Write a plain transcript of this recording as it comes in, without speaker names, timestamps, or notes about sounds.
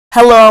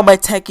Hello all my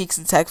tech geeks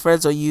and tech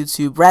friends on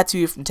YouTube,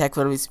 Rat2 from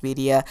FrainBreeze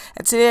Media,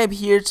 and today I'm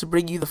here to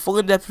bring you the full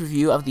in-depth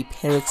review of the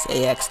Perixx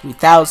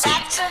AX-3000.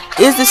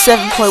 Is this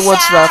 7.1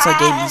 surround sound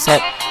gaming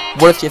set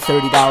worth your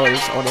 $30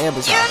 on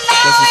Amazon?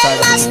 Let's get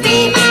started with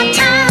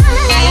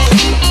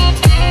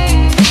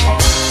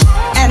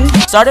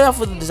this. Starting off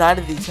with the design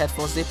of these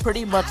headphones, they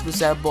pretty much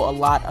resemble a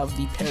lot of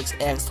the Perixx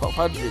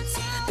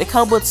AX-1200s. They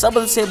come with some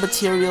of the same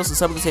materials and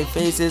some of the same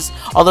phases,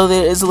 although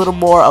there is a little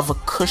more of a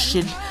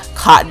cushioned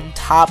cotton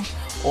top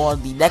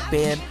on the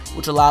neckband,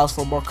 which allows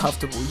for more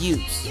comfortable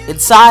use.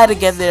 Inside,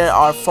 again, there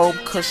are foam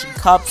cushion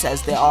cups,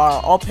 as there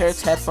are all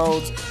Perixx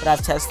headphones that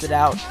I've tested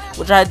out,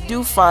 which I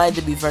do find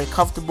to be very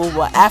comfortable,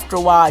 but after a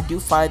while I do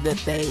find that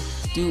they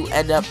do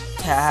end up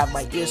to have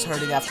my ears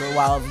hurting after a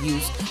while of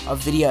use of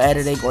video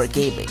editing or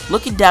gaming.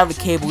 Looking down the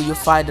cable, you'll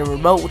find a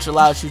remote which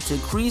allows you to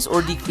increase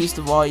or decrease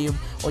the volume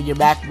on your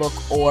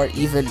MacBook or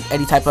even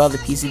any type of other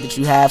PC that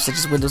you have, such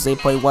as Windows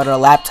 8.1 or a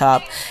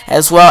laptop,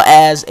 as well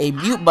as a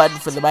mute button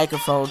for the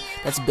microphone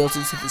that's built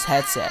into this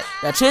headset.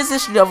 Now,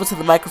 transitioning over to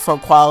the microphone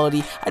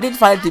quality, I didn't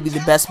find it to be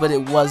the best, but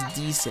it was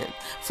decent.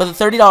 For the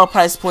 $30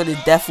 price point, it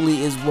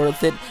definitely is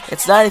worth it.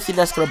 It's not anything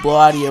that's going to blow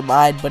out of your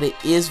mind, but it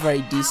is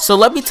very decent. So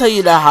let me tell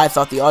you now how I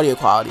thought the audio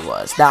quality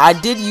was. Now, I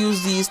did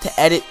use these to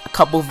edit a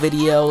couple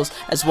videos,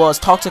 as well as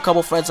talk to a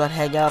couple friends on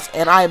Hangouts,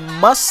 and I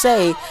must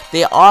say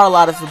there are a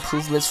lot of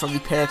improvements from the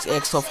Perixx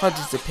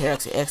AX-1200 to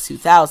Perixx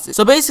AX-2000.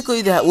 So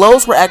basically, the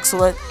lows were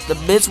excellent, the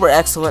mids were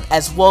excellent,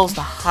 as well as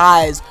the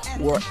highs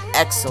were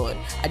excellent.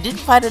 I didn't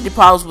find any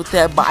problems with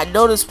them, but I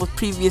noticed with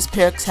previous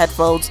Perixx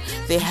headphones,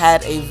 they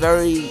had a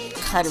very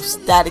kind of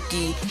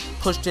staticky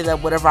push to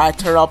them whenever I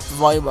turn up the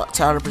volume up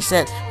to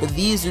 100%, but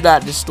these do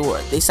not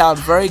distort. They sound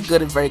very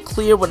good and very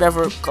clear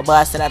whenever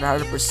blasted at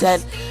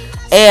 100%,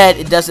 and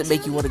it doesn't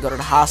make you want to go to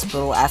the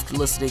hospital after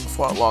listening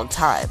for a long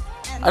time.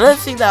 Another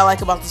thing that I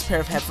like about this pair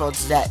of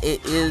headphones is that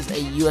it is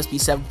a USB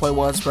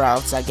 7.1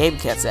 surround sound gaming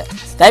headset.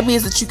 That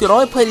means that you can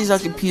only play these on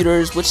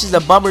computers, which is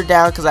a bummer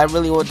down because I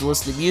really wanted to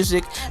listen to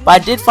music, but I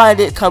did find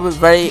it coming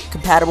very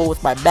compatible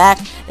with my Mac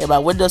and my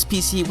Windows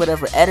PC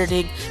whenever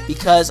editing,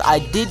 because I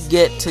did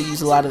get to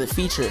use a lot of the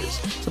features.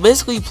 So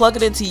basically, you plug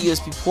it into a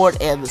USB port,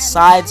 and the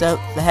sides of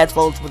the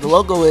headphones where the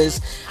logo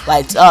is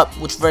lights up,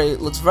 which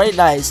looks very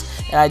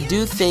nice, and I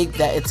do think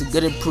that it's a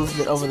good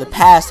improvement over the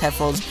past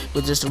headphones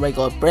with just a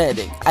regular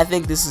branding. I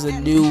think this is a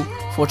new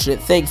fortunate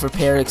thing for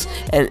Perixx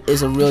and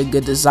is a really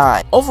good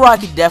design. Overall, I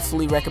can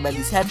definitely recommend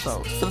these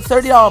headphones. For the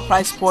 $30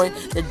 price point,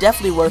 they're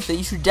definitely worth it.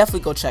 You should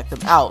definitely go check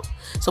them out.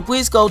 So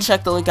please go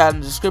check the link out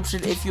in the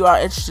description if you are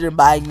interested in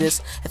buying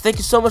this, and thank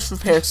you so much for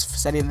Perixx for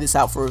sending this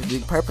out for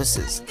reviewing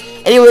purposes.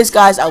 Anyways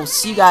guys, I will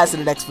see you guys in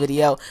the next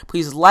video.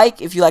 Please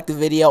like if you liked the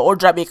video, or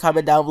drop me a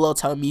comment down below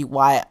telling me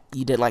why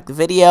you didn't like the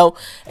video,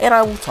 and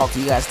I will talk to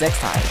you guys next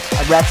time.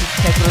 I'm Rat2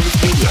 from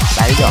FrainBreeze Media,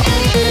 signing off.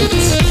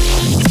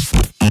 Peace.